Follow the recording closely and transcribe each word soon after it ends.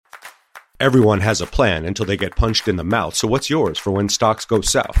Everyone has a plan until they get punched in the mouth, so what's yours for when stocks go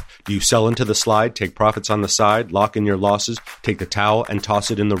south? Do you sell into the slide, take profits on the side, lock in your losses, take the towel and toss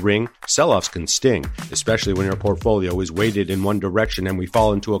it in the ring? Sell-offs can sting, especially when your portfolio is weighted in one direction and we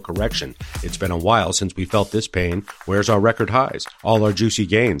fall into a correction. It's been a while since we felt this pain. Where's our record highs? All our juicy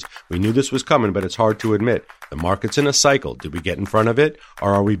gains? We knew this was coming, but it's hard to admit. The market's in a cycle. Did we get in front of it?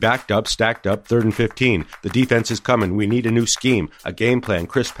 Or are we backed up, stacked up, 3rd and 15? The defense is coming. We need a new scheme, a game plan,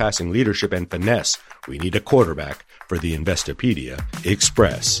 crisp passing, leadership, and finesse. We need a quarterback for the Investopedia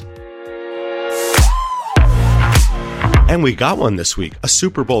Express. And we got one this week, a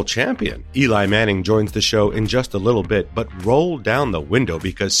Super Bowl champion. Eli Manning joins the show in just a little bit, but roll down the window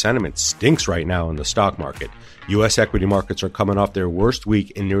because sentiment stinks right now in the stock market. U.S. equity markets are coming off their worst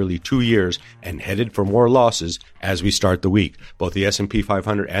week in nearly 2 years and headed for more losses as we start the week. Both the S&P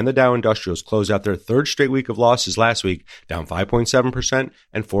 500 and the Dow Industrials closed out their third straight week of losses last week, down 5.7%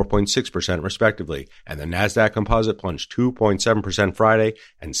 and 4.6% respectively. And the NASDAQ Composite plunged 2.7% Friday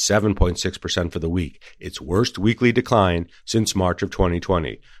and 7.6% for the week, its worst weekly decline since March of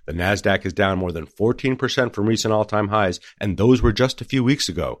 2020. The NASDAQ is down more than 14% from recent all-time highs, and those were just a few weeks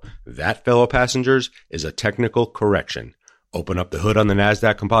ago. That, fellow passengers, is a technical correction. Open up the hood on the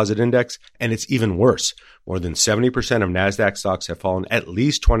NASDAQ Composite Index, and it's even worse. More than 70% of NASDAQ stocks have fallen at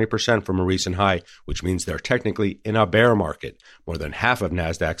least 20% from a recent high, which means they're technically in a bear market. More than half of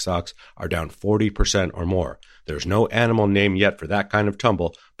NASDAQ stocks are down 40% or more. There's no animal name yet for that kind of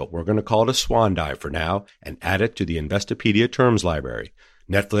tumble, but we're going to call it a swan dive for now and add it to the Investopedia terms library.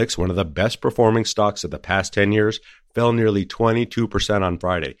 Netflix, one of the best performing stocks of the past 10 years, fell nearly 22% on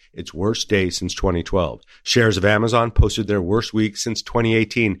Friday, its worst day since 2012. Shares of Amazon posted their worst week since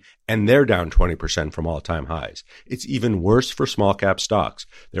 2018, and they're down 20% from all-time highs. It's even worse for small-cap stocks.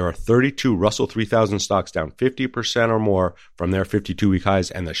 There are 32 Russell 3000 stocks down 50% or more from their 52-week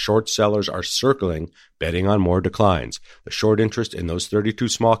highs, and the short sellers are circling, betting on more declines. The short interest in those 32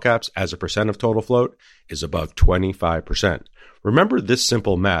 small caps as a percent of total float is above 25%. Remember this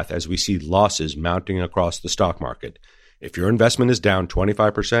simple math as we see losses mounting across the stock market. If your investment is down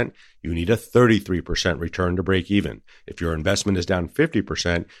 25%, you need a 33% return to break even. If your investment is down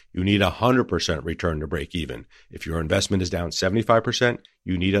 50%, you need a 100% return to break even. If your investment is down 75%,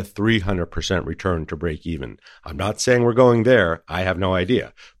 you need a 300% return to break even. I'm not saying we're going there. I have no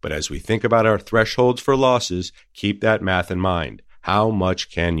idea. But as we think about our thresholds for losses, keep that math in mind. How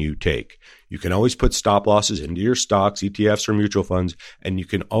much can you take? You can always put stop losses into your stocks, ETFs, or mutual funds, and you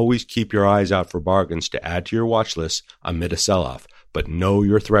can always keep your eyes out for bargains to add to your watch list amid a sell-off. But know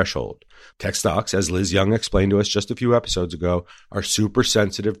your threshold. Tech stocks, as Liz Young explained to us just a few episodes ago, are super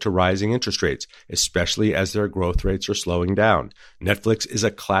sensitive to rising interest rates, especially as their growth rates are slowing down. Netflix is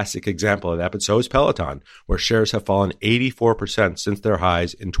a classic example of that, but so is Peloton, where shares have fallen 84% since their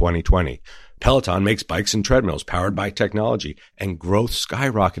highs in 2020. Peloton makes bikes and treadmills powered by technology, and growth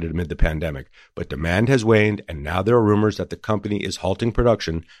skyrocketed amid the pandemic. But demand has waned, and now there are rumors that the company is halting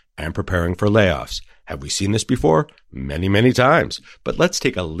production and preparing for layoffs. Have we seen this before? Many, many times. But let's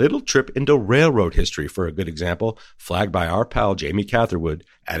take a little trip into railroad history for a good example, flagged by our pal Jamie Catherwood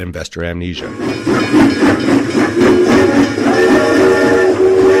at Investor Amnesia.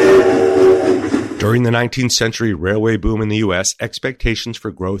 During the 19th century railway boom in the U.S., expectations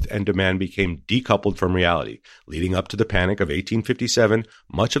for growth and demand became decoupled from reality. Leading up to the Panic of 1857,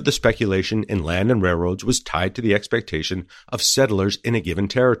 much of the speculation in land and railroads was tied to the expectation of settlers in a given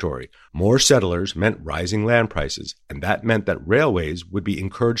territory. More settlers meant rising land prices, and that meant that railways would be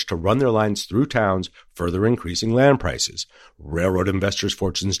encouraged to run their lines through towns, further increasing land prices. Railroad investors'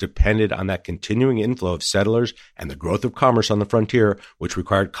 fortunes depended on that continuing inflow of settlers and the growth of commerce on the frontier, which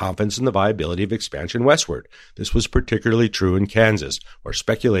required confidence in the viability of expansion westward. This was particularly true in Kansas, where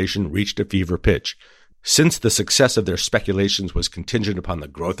speculation reached a fever pitch. Since the success of their speculations was contingent upon the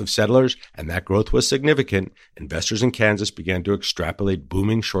growth of settlers, and that growth was significant, investors in Kansas began to extrapolate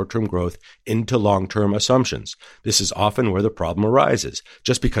booming short-term growth into long-term assumptions. This is often where the problem arises.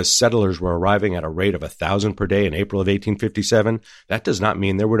 Just because settlers were arriving at a rate of 1,000 per day in April of 1857, that does not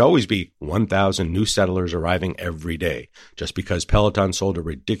mean there would always be 1,000 new settlers arriving every day. Just because Peloton sold a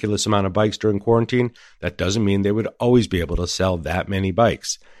ridiculous amount of bikes during quarantine, that doesn't mean they would always be able to sell that many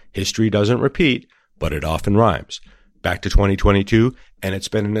bikes. History doesn't repeat, but it often rhymes. Back to 2022, and it's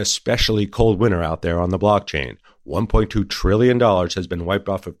been an especially cold winter out there on the blockchain. $1.2 trillion has been wiped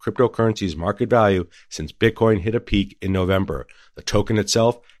off of cryptocurrency's market value since Bitcoin hit a peak in November. The token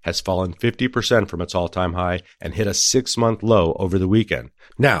itself has fallen 50% from its all-time high and hit a 6-month low over the weekend.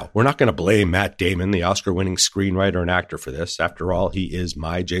 Now, we're not going to blame Matt Damon, the Oscar-winning screenwriter and actor, for this. After all, he is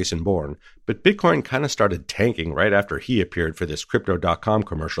my Jason Bourne. But Bitcoin kind of started tanking right after he appeared for this Crypto.com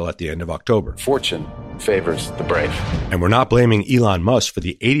commercial at the end of October. Fortune favors the brave. And we're not blaming Elon Musk for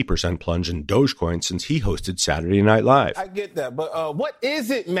the 80% plunge in Dogecoin since he hosted Saturday Night Live. I get that, but what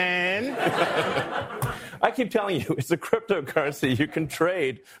is it, man? I keep telling you, it's a cryptocurrency you can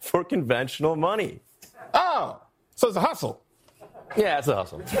trade for conventional money. Oh, so it's a hustle. Yeah, it's a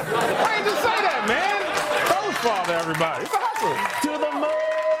hustle. Why didn't you say that, man? Don't fall to everybody. It's a hustle. To the moon!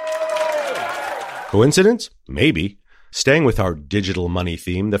 Coincidence? Maybe. Staying with our digital money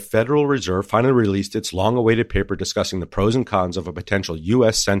theme, the Federal Reserve finally released its long-awaited paper discussing the pros and cons of a potential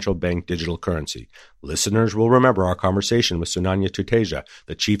U.S. central bank digital currency. Listeners will remember our conversation with Sunanya Tuteja,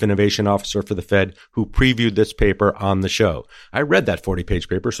 the Chief Innovation Officer for the Fed, who previewed this paper on the show. I read that 40-page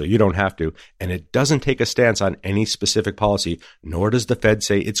paper, so you don't have to, and it doesn't take a stance on any specific policy, nor does the Fed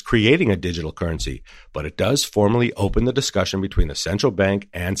say it's creating a digital currency, but it does formally open the discussion between the central bank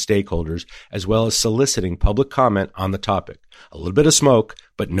and stakeholders, as well as soliciting public comment on the topic. A little bit of smoke,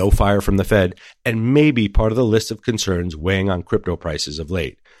 but no fire from the Fed, and maybe part of the list of concerns weighing on crypto prices of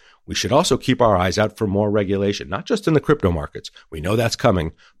late. We should also keep our eyes out for more regulation, not just in the crypto markets. We know that's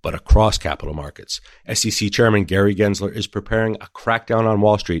coming, but across capital markets. SEC Chairman Gary Gensler is preparing a crackdown on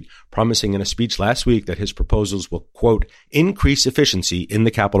Wall Street, promising in a speech last week that his proposals will, quote, increase efficiency in the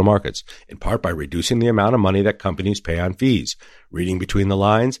capital markets, in part by reducing the amount of money that companies pay on fees. Reading between the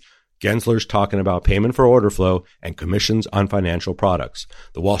lines, Gensler's talking about payment for order flow and commissions on financial products.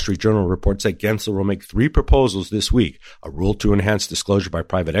 The Wall Street Journal reports that Gensler will make 3 proposals this week: a rule to enhance disclosure by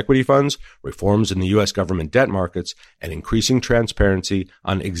private equity funds, reforms in the U.S. government debt markets, and increasing transparency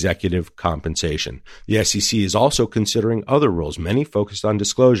on executive compensation. The SEC is also considering other rules, many focused on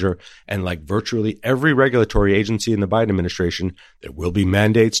disclosure, and like virtually every regulatory agency in the Biden administration, there will be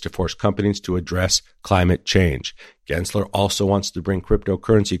mandates to force companies to address climate change. Gensler also wants to bring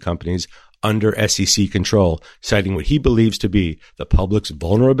cryptocurrency companies under SEC control, citing what he believes to be the public's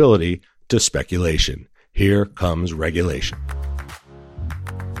vulnerability to speculation. Here comes regulation.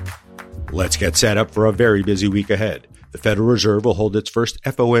 Let's get set up for a very busy week ahead. The Federal Reserve will hold its first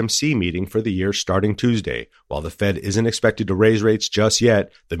FOMC meeting for the year starting Tuesday. While the Fed isn't expected to raise rates just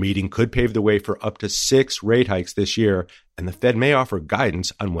yet, the meeting could pave the way for up to 6 rate hikes this year, and the Fed may offer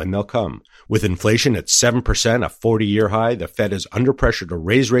guidance on when they'll come. With inflation at 7%, a 40-year high, the Fed is under pressure to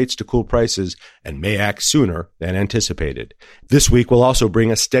raise rates to cool prices and may act sooner than anticipated. This week will also bring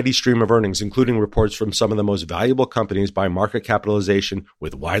a steady stream of earnings, including reports from some of the most valuable companies by market capitalization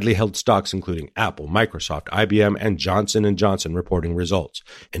with widely held stocks including Apple, Microsoft, IBM, and Johnson & Johnson reporting results.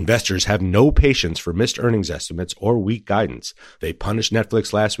 Investors have no patience for missed earnings estimates or weak guidance. They punished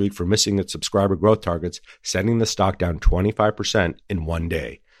Netflix last week for missing its subscriber growth targets, sending the stock down 25% in one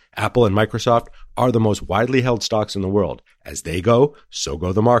day. Apple and Microsoft are the most widely held stocks in the world. As they go, so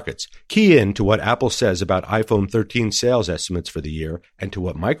go the markets. Key in to what Apple says about iPhone 13 sales estimates for the year and to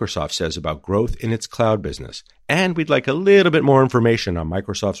what Microsoft says about growth in its cloud business. And we'd like a little bit more information on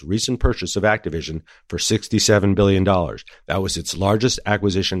Microsoft's recent purchase of Activision for $67 billion. That was its largest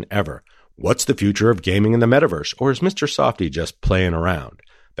acquisition ever. What's the future of gaming in the metaverse? Or is Mr. Softy just playing around?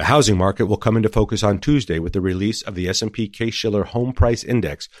 The housing market will come into focus on Tuesday with the release of the S&P Case-Shiller Home Price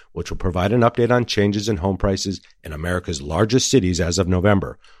Index, which will provide an update on changes in home prices in America's largest cities as of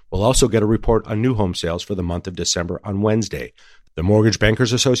November. We'll also get a report on new home sales for the month of December on Wednesday. The Mortgage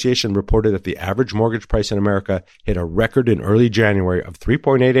Bankers Association reported that the average mortgage price in America hit a record in early January of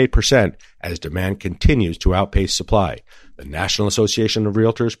 3.88% as demand continues to outpace supply. The National Association of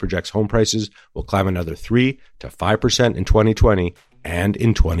Realtors projects home prices will climb another 3 to 5% in 2020 and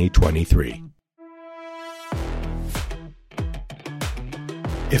in 2023.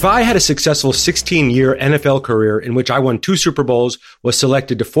 If I had a successful 16-year NFL career in which I won 2 Super Bowls, was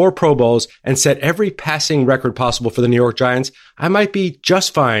selected to 4 Pro Bowls, and set every passing record possible for the New York Giants, I might be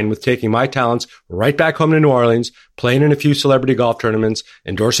just fine with taking my talents right back home to New Orleans, playing in a few celebrity golf tournaments,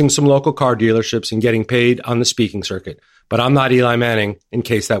 endorsing some local car dealerships, and getting paid on the speaking circuit. But I'm not Eli Manning, in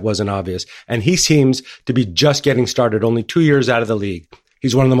case that wasn't obvious. And he seems to be just getting started, only 2 years out of the league.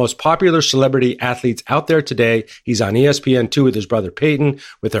 He's one of the most popular celebrity athletes out there today. He's on ESPN2 with his brother Peyton,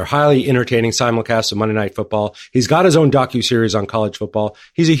 with their highly entertaining simulcast of Monday Night Football. He's got his own docuseries on college football.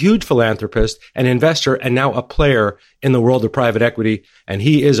 He's a huge philanthropist, an investor, and now a player in the world of private equity. And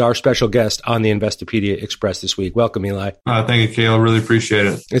he is our special guest on the Investopedia Express this week. Welcome, Eli. Thank you, Kayla. Really appreciate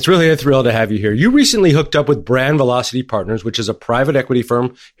it. It's really a thrill to have you here. You recently hooked up with Brand Velocity Partners, which is a private equity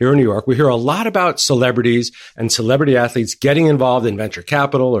firm here in New York. We hear a lot about celebrities and celebrity athletes getting involved in venture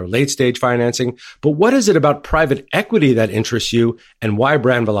capital or late stage financing. But what is it about private equity that interests you, and why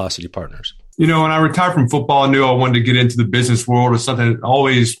Brand Velocity Partners? You know, when I retired from football, I knew I wanted to get into the business world. It's something that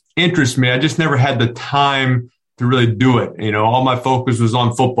always interests me. I just never had the time to really do it. You know, all my focus was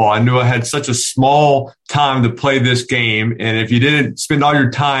on football. I knew I had such a small time to play this game. And if you didn't spend all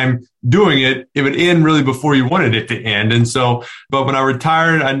your time doing it, it would end really before you wanted it to end. And so, but when I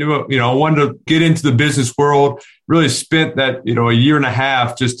retired, I knew, I wanted to get into the business world, really spent that, a year and a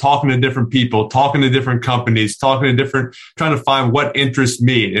half just talking to different people, talking to different companies, trying to find what interests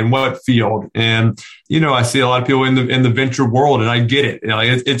me in what field. And, I see a lot of people in the venture world, and I get it.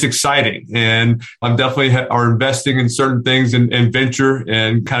 It's exciting. And I'm definitely are investing in certain things in venture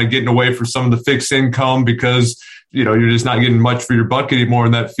and kind of getting away from some of the fixed income because, you're just not getting much for your buck anymore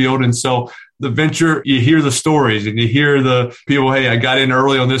in that field. And so the venture, you hear the stories and you hear the people, hey, I got in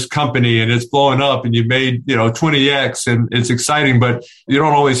early on this company and it's blowing up and you made, 20X, and it's exciting, but you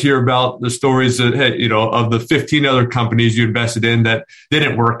don't always hear about the stories that, hey, of the 15 other companies you invested in that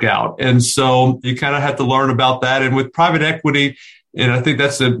didn't work out. And so you kind of have to learn about that. And with private equity, and I think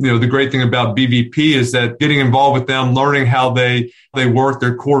that's the great thing about BVP is that getting involved with them, learning how they work,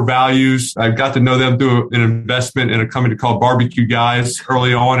 their core values. I got to know them through an investment in a company called Barbecue Guys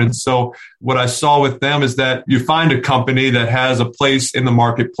early on. And so what I saw with them is that you find a company that has a place in the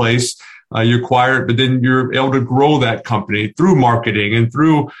marketplace. You acquire it, but then you're able to grow that company through marketing and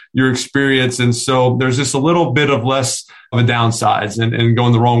through your experience. And so there's just a little bit of less of a downsides and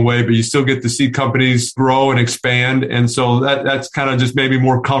going the wrong way, but you still get to see companies grow and expand. And so that's kind of just made me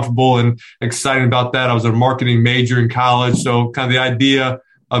more comfortable and excited about that. I was a marketing major in college. So kind of the idea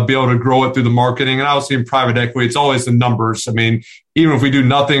of being able to grow it through the marketing. And obviously in private equity, it's always the numbers. I mean, even if we do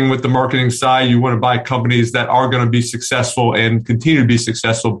nothing with the marketing side, you want to buy companies that are going to be successful and continue to be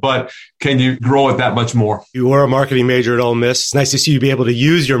successful, but can you grow it that much more? You were a marketing major at Ole Miss. It's nice to see you be able to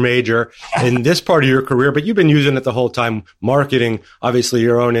use your major in this part of your career, but you've been using it the whole time, marketing, obviously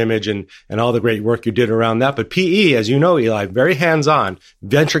your own image and all the great work you did around that. But PE, as you know, Eli, very hands-on.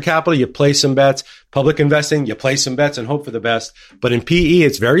 Venture capital, you place some bets. Public investing, you place some bets and hope for the best. But in PE,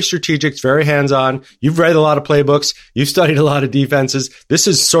 it's very strategic. It's very hands-on. You've read a lot of playbooks. You've studied a lot of defenses. This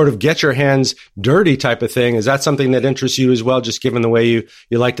is sort of get your hands dirty type of thing. Is that something that interests you as well, just given the way you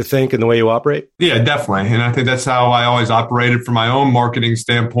like to think and the way you operate? Yeah, definitely. And I think that's how I always operated from my own marketing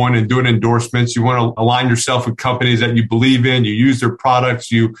standpoint and doing endorsements. You want to align yourself with companies that you believe in. You use their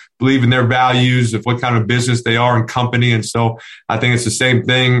products. You believe in their values of what kind of business they are and company. And so I think it's the same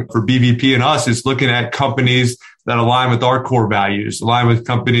thing for BVP and us. It's looking at companies that align with our core values, align with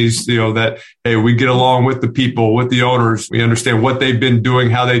companies, that, hey, we get along with the people, with the owners. We understand what they've been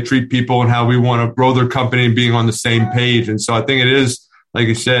doing, how they treat people, and how we want to grow their company and being on the same page. And so I think it is, like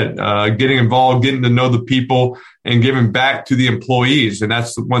you said, getting involved, getting to know the people and giving back to the employees. And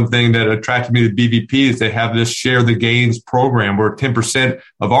that's the one thing that attracted me to BVP is they have this share the gains program where 10%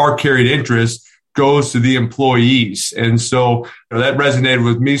 of our carried interest goes to the employees. And so that resonated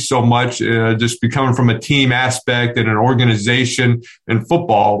with me so much, just becoming from a team aspect and an organization in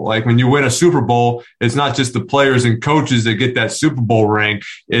football. Like when you win a Super Bowl, it's not just the players and coaches that get that Super Bowl ring.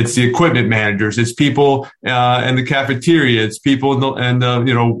 It's the equipment managers. It's people in the cafeteria. It's people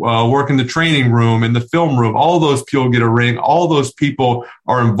work in the training room and the film room. All those people get a ring. All those people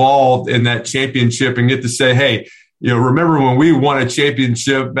are involved in that championship and get to say, hey, remember when we won a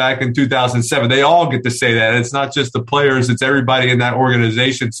championship back in 2007? They all get to say that. It's not just the players, it's everybody in that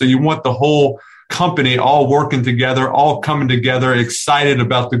organization. So you want the whole company all working together, all coming together, excited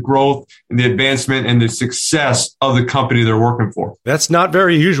about the growth and the advancement and the success of the company they're working for. That's not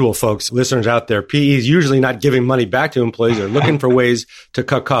very usual, folks, listeners out there. PE is usually not giving money back to employees. They're looking for ways to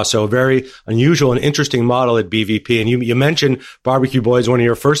cut costs. So a very unusual and interesting model at BVP. And you mentioned Barbecue Boys, one of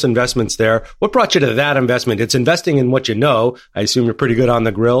your first investments there. What brought you to that investment? It's investing in what you know. I assume you're pretty good on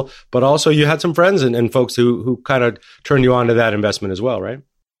the grill, but also you had some friends and folks who kind of turned you on to that investment as well, right?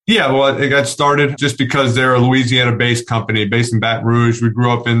 Yeah, well, it got started just because they're a Louisiana-based company based in Baton Rouge. We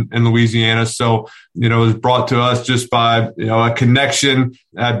grew up in Louisiana. So, it was brought to us just by, a connection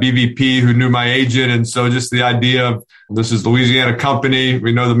at BVP who knew my agent. And so just the idea of this is Louisiana company.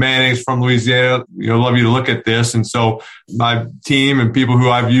 We know the Mannings from Louisiana, love you to look at this. And so my team and people who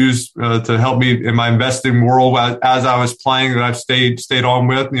I've used to help me in my investing world as I was playing that I've stayed on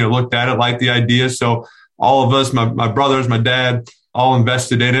with, looked at it, liked the idea. So all of us, my brothers, my dad, all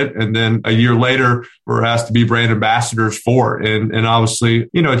invested in it. And then a year later, we're asked to be brand ambassadors for it. And obviously,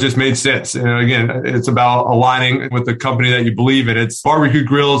 it just made sense. And again, it's about aligning with the company that you believe in. It's barbecue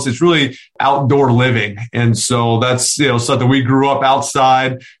grills. It's really outdoor living. And so that's, something we grew up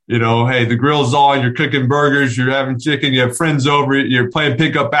outside. Hey, the grill's on, you're cooking burgers, you're having chicken, you have friends over, you're playing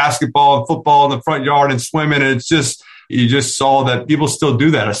pickup basketball and football in the front yard and swimming. And you just saw that people still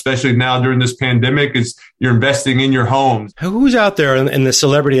do that, especially now during this pandemic, is you're investing in your homes. Who's out there in the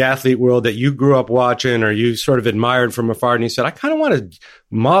celebrity athlete world that you grew up watching or you sort of admired from afar and you said, I kind of want to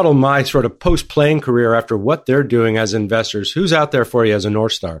model my sort of post-playing career after what they're doing as investors? Who's out there for you as a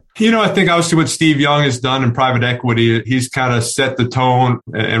North Star? I think obviously what Steve Young has done in private equity, he's kind of set the tone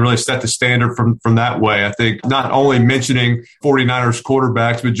and really set the standard from that way. I think not only mentioning 49ers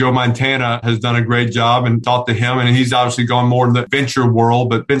quarterbacks, but Joe Montana has done a great job and talked to him. And he's obviously gone more in the venture world,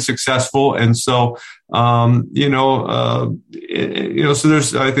 but been successful. And so, so I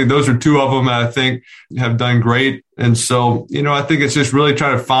think those are two of them that I think have done great. And so, I think it's just really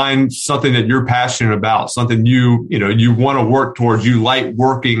trying to find something that you're passionate about, something you want to work towards, you like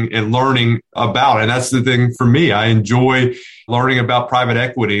working and learning about. And that's the thing for me. I enjoy learning about private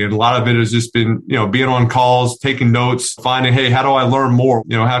equity. And a lot of it has just been, being on calls, taking notes, finding, hey, how do I learn more?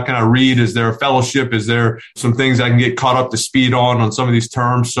 How can I read? Is there a fellowship? Is there some things I can get caught up to speed on some of these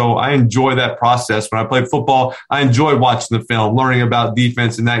terms? So I enjoy that process. When I play football, I enjoy watching the film, learning about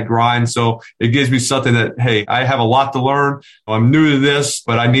defense and that grind. So it gives me something that, hey, I have a lot to learn. I'm new to this,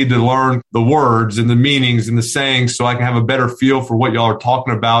 but I need to learn the words and the meanings and the sayings so I can have a better feel for what y'all are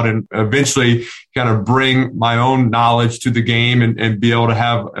talking about and eventually kind of bring my own knowledge to the game and be able to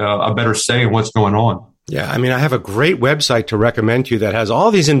have a better say in what's going on. Yeah, I mean, I have a great website to recommend to you that has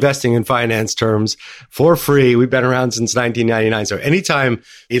all these investing and finance terms for free. We've been around since 1999. So anytime,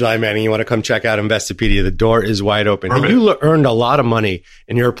 Eli Manning, you want to come check out Investopedia, the door is wide open. And you earned a lot of money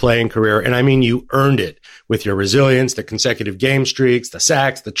in your playing career. And I mean, you earned it with your resilience, the consecutive game streaks, the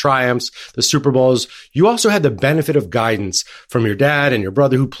sacks, the triumphs, the Super Bowls. You also had the benefit of guidance from your dad and your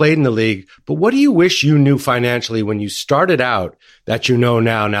brother who played in the league. But what do you wish you knew financially when you started out that you know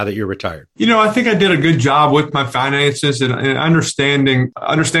now that you're retired? I think I did a good job with my finances and understanding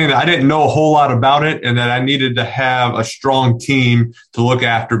that I didn't know a whole lot about it and that I needed to have a strong team to look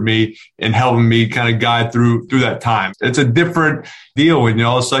after me and helping me kind of guide through that time. It's a different deal when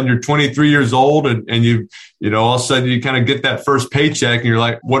all of a sudden you're 23 years old and you all of a sudden you kind of get that first paycheck and you're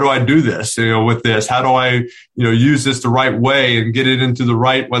like, what do I do with this? How do I, use this the right way and get it into the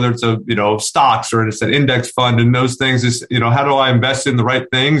right, whether it's stocks or it's an index fund and those things is, how do I invest in the right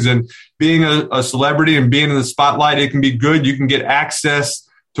things? And being a celebrity and being in the spotlight, it can be good. You can get access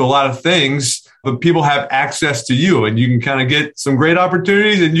to a lot of things, but people have access to you and you can kind of get some great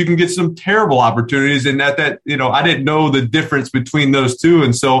opportunities and you can get some terrible opportunities. And that I didn't know the difference between those two.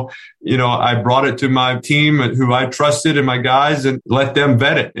 And so, I brought it to my team who I trusted and my guys and let them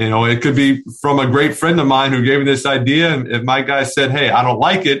vet it. It could be from a great friend of mine who gave me this idea. And if my guy said, hey, I don't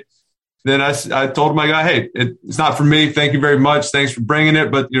like it, then I told my guy, hey, it's not for me. Thank you very much. Thanks for bringing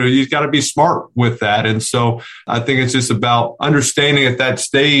it. But, you've got to be smart with that. And so I think it's just about understanding at that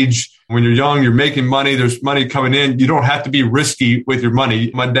stage when you're young, you're making money, there's money coming in. You don't have to be risky with your money.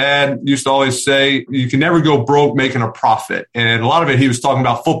 My dad used to always say, you can never go broke making a profit. And a lot of it, he was talking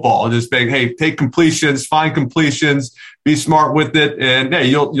about football, just saying, hey, take completions, find completions, be smart with it. And hey,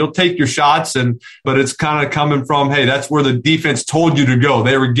 you'll take your shots. But it's kind of coming from, hey, that's where the defense told you to go.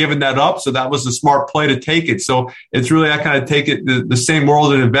 They were giving that up. So that was the smart play to take it. So it's really, I kind of take it the same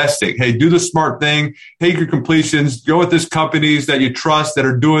world in investing. Hey, do the smart thing, take your completions, go with these companies that you trust that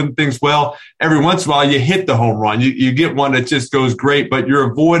are doing things well. Every once in a while, you hit the home run. You get one that just goes great, but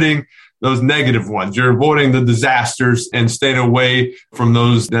you're avoiding those negative ones. You're avoiding the disasters and staying away from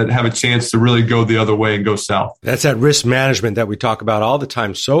those that have a chance to really go the other way and go south. That's that risk management that we talk about all the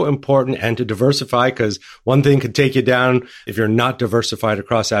time. So important, and to diversify, because one thing could take you down if you're not diversified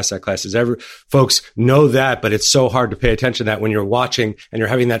across asset classes. Folks know that, but it's so hard to pay attention to that when you're watching and you're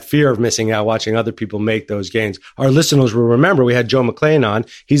having that fear of missing out, watching other people make those gains. Our listeners will remember we had Joe McClain on.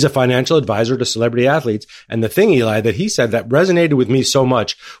 He's a financial advisor to celebrity athletes. And the thing, Eli, that he said that resonated with me so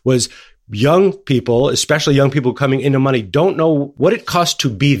much was young people, especially young people coming into money, don't know what it costs to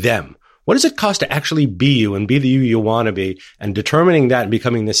be them. What does it cost to actually be you and be the you want to be, and determining that and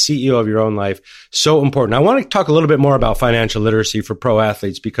becoming the CEO of your own life? So important. I want to talk a little bit more about financial literacy for pro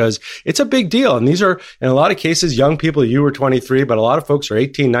athletes, because it's a big deal. And these are, in a lot of cases, young people. You were 23, but a lot of folks are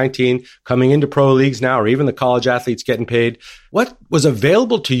 18, 19, coming into pro leagues now, or even the college athletes getting paid. What was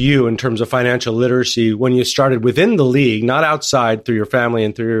available to you in terms of financial literacy when you started within the league, not outside through your family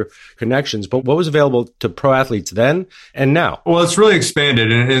and through your connections, but what was available to pro athletes then and now? Well, it's really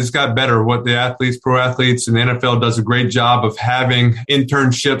expanded and it's got better. What the athletes, pro athletes, and the NFL does a great job of having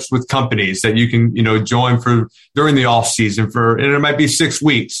internships with companies that you can, join for during the off season and it might be 6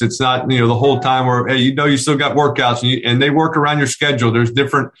 weeks. It's not, the whole time where, hey, you still got workouts and they work around your schedule. There's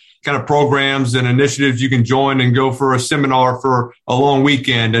different kind of programs and initiatives you can join and go for a seminar for a long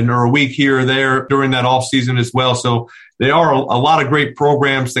weekend or a week here or there during that off season as well. So there are a lot of great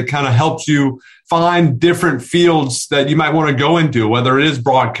programs that kind of helps you find different fields that you might want to go into, whether it is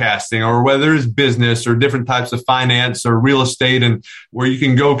broadcasting or whether it is business or different types of finance or real estate, and where you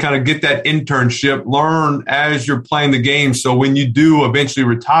can go kind of get that internship, learn as you're playing the game. So when you do eventually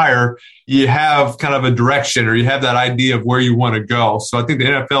retire, you have kind of a direction or you have that idea of where you want to go. So I think the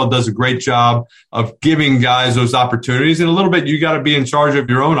NFL does a great job of giving guys those opportunities. And a little bit, you got to be in charge of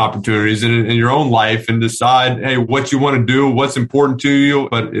your own opportunities in your own life and decide, hey, what you want to do, what's important to you.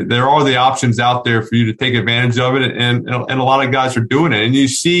 But there are the options out there for you to take advantage of it. And a lot of guys are doing it. And you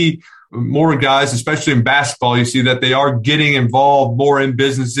see more guys, especially in basketball, you see that they are getting involved more in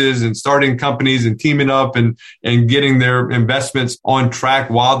businesses and starting companies and teaming up and getting their investments on track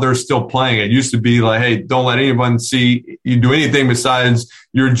while they're still playing. It used to be like, hey, don't let anyone see you do anything besides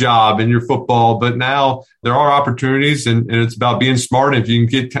your job and your football. But now there are opportunities and it's about being smart. If you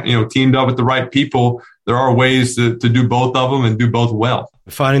can get, teamed up with the right people, there are ways to do both of them and do both well.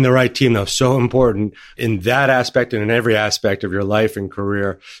 Finding the right team, though, so important in that aspect and in every aspect of your life and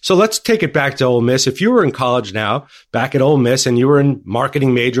career. So let's take it back to Ole Miss. If you were in college now, back at Ole Miss, and you were in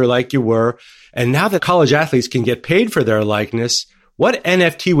marketing major like you were, and now that college athletes can get paid for their likeness, what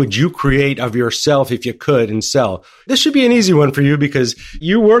NFT would you create of yourself if you could and sell? This should be an easy one for you because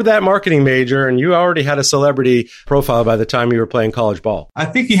you were that marketing major and you already had a celebrity profile by the time you were playing college ball. I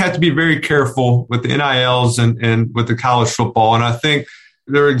think you have to be very careful with the NILs and with the college football. And I think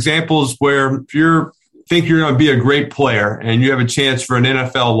there are examples where if you think you're going to be a great player and you have a chance for an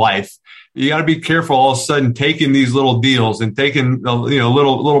NFL life, you got to be careful all of a sudden taking these little deals and taking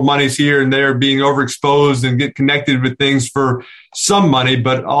little monies here and there, being overexposed and get connected with things for some money.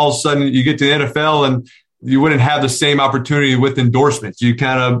 But all of a sudden you get to the NFL and you wouldn't have the same opportunity with endorsements. You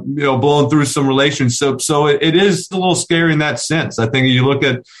kind of blown through some relationships. So it is a little scary in that sense. I think you look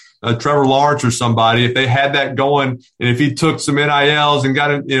at Trevor Lawrence or somebody, if they had that going and if he took some NILs and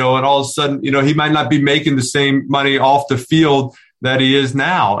got it, and all of a sudden, he might not be making the same money off the field that he is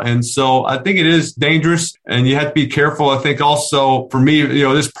now. And so I think it is dangerous and you have to be careful. I think also for me,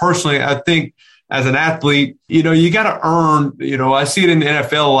 this personally, I think as an athlete, you got to earn, I see it in the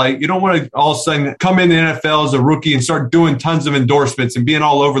NFL, like you don't want to all of a sudden come in the NFL as a rookie and start doing tons of endorsements and being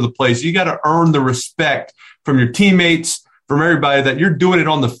all over the place. You got to earn the respect from your teammates, from everybody that you're doing it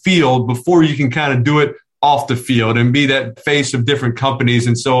on the field before you can kind of do it off the field and be that face of different companies.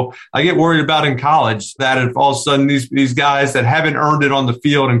 And so I get worried about in college that if all of a sudden these guys that haven't earned it on the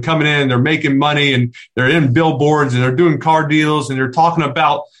field and coming in, they're making money and they're in billboards and they're doing car deals and they're talking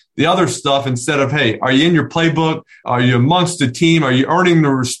about the other stuff instead of, hey, are you in your playbook? Are you amongst the team? Are you earning the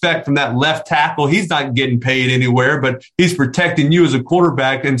respect from that left tackle? He's not getting paid anywhere, but he's protecting you as a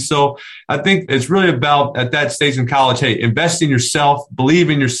quarterback. And so I think it's really about at that stage in college, hey, invest in yourself, believe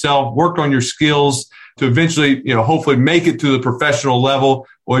in yourself, work on your skills to eventually, hopefully make it to the professional level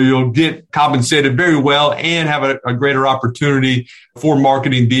where you'll get compensated very well and have a greater opportunity for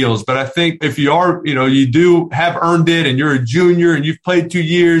marketing deals. But I think if you are, you do have earned it and you're a junior and you've played 2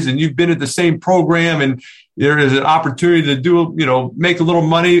 years and you've been at the same program and there is an opportunity to do, make a little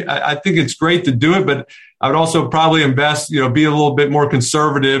money, I think it's great to do it. But I would also probably invest, be a little bit more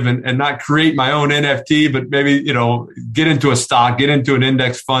conservative and not create my own NFT, but maybe, get into a stock, get into an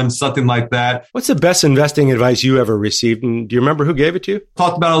index fund, something like that. What's the best investing advice you ever received? And do you remember who gave it to you?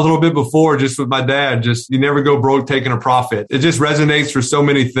 Talked about it a little bit before, just with my dad, you never go broke taking a profit. It just resonates for so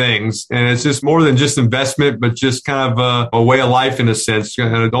many things. And it's just more than just investment, but just kind of a way of life in a sense.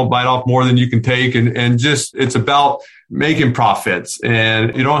 Don't bite off more than you can take and just it's about making profits,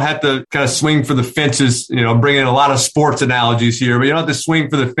 and you don't have to kind of swing for the fences, bringing a lot of sports analogies here, but you don't have to swing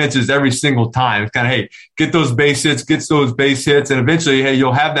for the fences every single time. It's kind of, hey, get those base hits, and eventually, hey,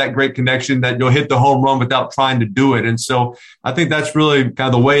 you'll have that great connection that you'll hit the home run without trying to do it. And so I think that's really kind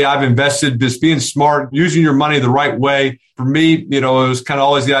of the way I've invested, just being smart, using your money the right way. For me, it was kind of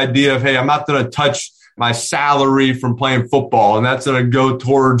always the idea of, hey, I'm not going to touch my salary from playing football, and that's going to go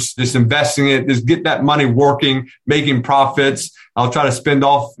towards just investing it, just get that money working, making profits. I'll try to spend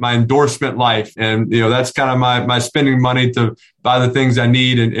off my endorsement life. And, that's kind of my spending money to buy the things I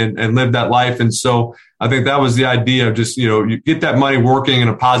need and live that life. And so I think that was the idea of just, you get that money working in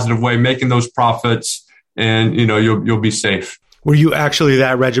a positive way, making those profits, and, you'll be safe. Were you actually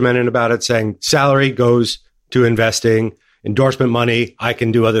that regimented about it, saying salary goes to investing, endorsement money, I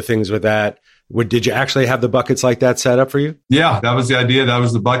can do other things with that? Did you actually have the buckets like that set up for you? Yeah, that was the idea. That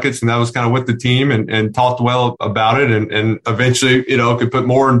was the buckets, and that was kind of with the team and talked well about it. And eventually, could put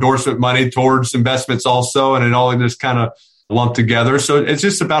more endorsement money towards investments also. And it all just kind of lumped together. So it's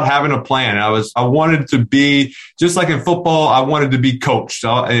just about having a plan. I wanted to be, just like in football, I wanted to be coached.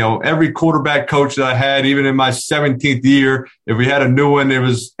 So, every quarterback coach that I had, even in my 17th year, if we had a new one, it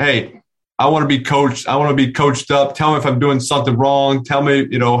was, hey, I want to be coached. I want to be coached up. Tell me if I'm doing something wrong. Tell me,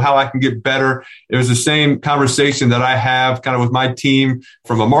 how I can get better. It was the same conversation that I have kind of with my team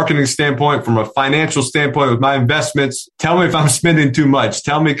from a marketing standpoint, from a financial standpoint with my investments. Tell me if I'm spending too much.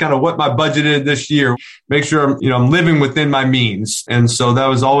 Tell me kind of what my budget is this year. Make sure I'm living within my means. And so that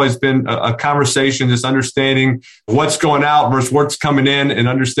has always been a conversation, just understanding what's going out versus what's coming in, and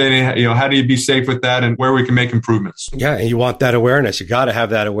understanding, how do you be safe with that and where we can make improvements. Yeah. And you want that awareness. You got to have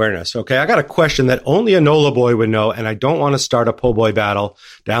that awareness. Okay. I got a question that only a NOLA boy would know, and I don't want to start a po' boy battle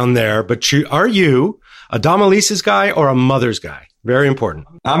down there, but are you a Domalices guy or a Mother's guy? Very important.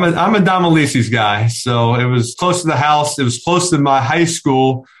 I'm a Domalices guy. So it was close to the house. It was close to my high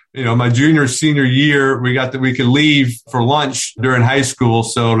school. My junior, senior year, we could leave for lunch during high school.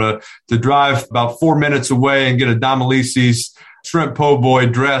 So to drive about 4 minutes away and get a Domalices shrimp po' boy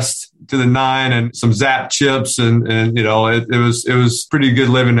dressed to the nine and some Zap chips, and it was pretty good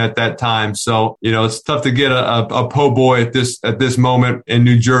living at that time. So it's tough to get a po' boy at this moment in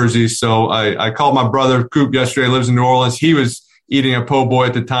New Jersey. So I called my brother Coop yesterday. He lives in New Orleans. He was eating a po' boy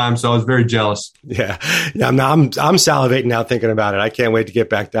at the time, so I was very jealous. Yeah, I'm salivating now thinking about it. I can't wait to get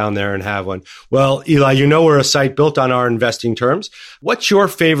back down there and have one. Well, Eli, we're a site built on our investing terms. What's your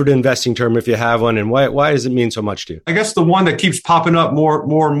favorite investing term if you have one, and why does it mean so much to you? I guess the one that keeps popping up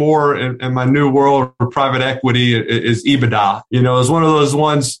more and more in my new world for private equity is EBITDA. It's one of those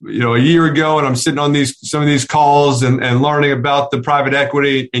ones, a year ago, and I'm sitting on some of these calls and learning about the private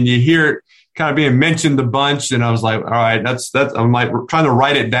equity, and you hear it kind of being mentioned a bunch. And I was like, all right, that's, I'm like trying to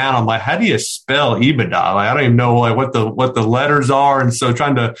write it down. I'm like, how do you spell EBITDA? Like, I don't even know what the letters are. And so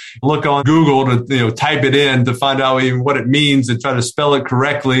trying to look on Google to, type it in to find out even what it means and try to spell it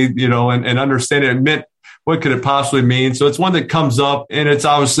correctly, and understand it meant, what could it possibly mean? So it's one that comes up, and it's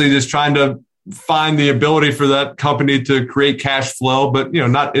obviously just trying to find the ability for that company to create cash flow, but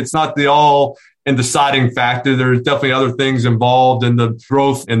it's not the all and deciding factor. There's definitely other things involved in the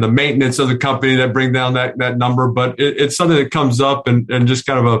growth and the maintenance of the company that bring down that number. But it's something that comes up and just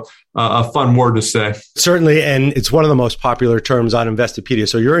kind of a fun word to say. Certainly. And it's one of the most popular terms on Investopedia.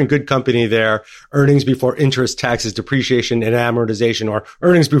 So you're in good company there. Earnings before interest, taxes, depreciation, and amortization, or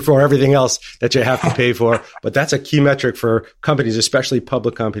earnings before everything else that you have to pay for. But that's a key metric for companies, especially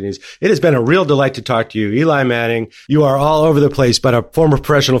public companies. It has been a real delight to talk to you. Eli Manning, you are all over the place, but a former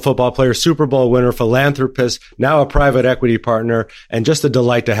professional football player, Super Bowl winner, philanthropist, now a private equity partner, and just a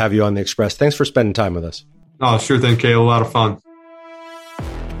delight to have you on the Express. Thanks for spending time with us. Oh, sure thing, Kay. A lot of fun.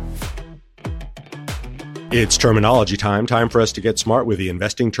 It's terminology time for us to get smart with the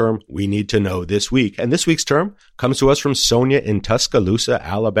investing term we need to know this week. And this week's term comes to us from Sonia in Tuscaloosa,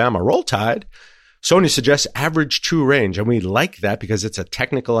 Alabama. Roll Tide. Sonia suggests average true range, and we like that because it's a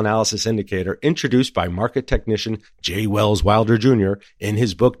technical analysis indicator introduced by market technician J. Wells Wilder Jr. in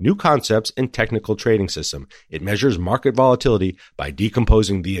his book, New Concepts in Technical Trading System. It measures market volatility by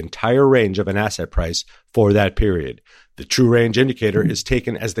decomposing the entire range of an asset price for that period. The true range indicator is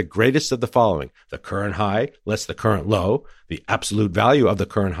taken as the greatest of the following: the current high less the current low, the absolute value of the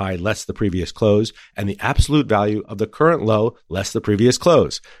current high less the previous close, and the absolute value of the current low less the previous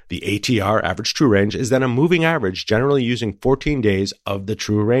close. The ATR, average true range, is then a moving average, generally using 14 days of the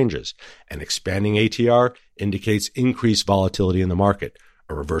true ranges. An expanding ATR indicates increased volatility in the market.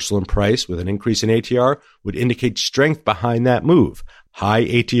 A reversal in price with an increase in ATR would indicate strength behind that move. High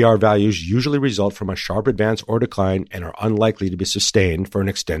ATR values usually result from a sharp advance or decline and are unlikely to be sustained for an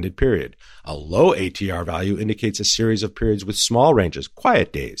extended period. A low ATR value indicates a series of periods with small ranges,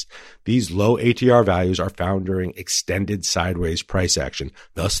 quiet days. These low ATR values are found during extended sideways price action,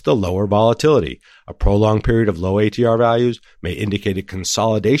 thus the lower volatility. A prolonged period of low ATR values may indicate a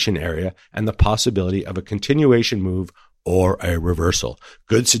consolidation area and the possibility of a continuation move or a reversal.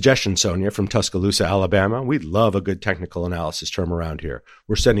 Good suggestion, Sonia, from Tuscaloosa, Alabama. We love a good technical analysis term around here.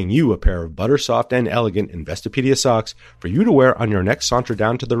 We're sending you a pair of butter-soft and elegant Investopedia socks for you to wear on your next saunter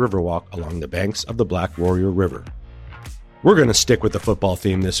down to the Riverwalk along the banks of the Black Warrior River. We're going to stick with the football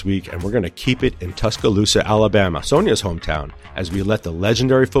theme this week, and we're going to keep it in Tuscaloosa, Alabama, Sonia's hometown, as we let the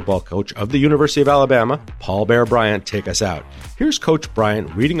legendary football coach of the University of Alabama, Paul Bear Bryant, take us out. Here's Coach Bryant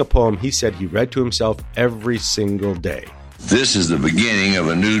reading a poem he said he read to himself every single day. This is the beginning of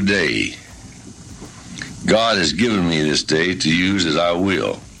a new day. God has given me this day to use as I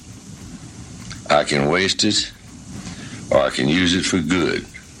will. I can waste it, or I can use it for good.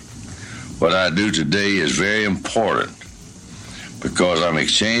 What I do today is very important, because I'm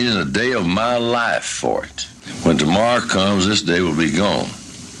exchanging a day of my life for it. When tomorrow comes, this day will be gone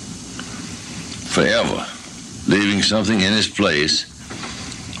forever, leaving something in its place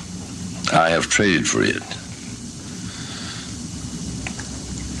I have traded for it.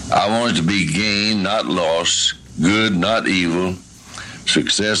 I want it to be gain, not loss, good, not evil,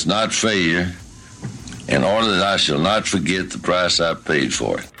 success, not failure, in order that I shall not forget the price I paid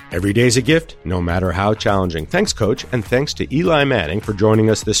for it. Every day's a gift, no matter how challenging. Thanks, Coach, and thanks to Eli Manning for joining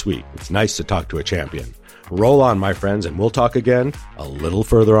us this week. It's nice to talk to a champion. Roll on, my friends, and we'll talk again a little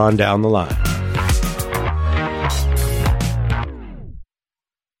further on down the line.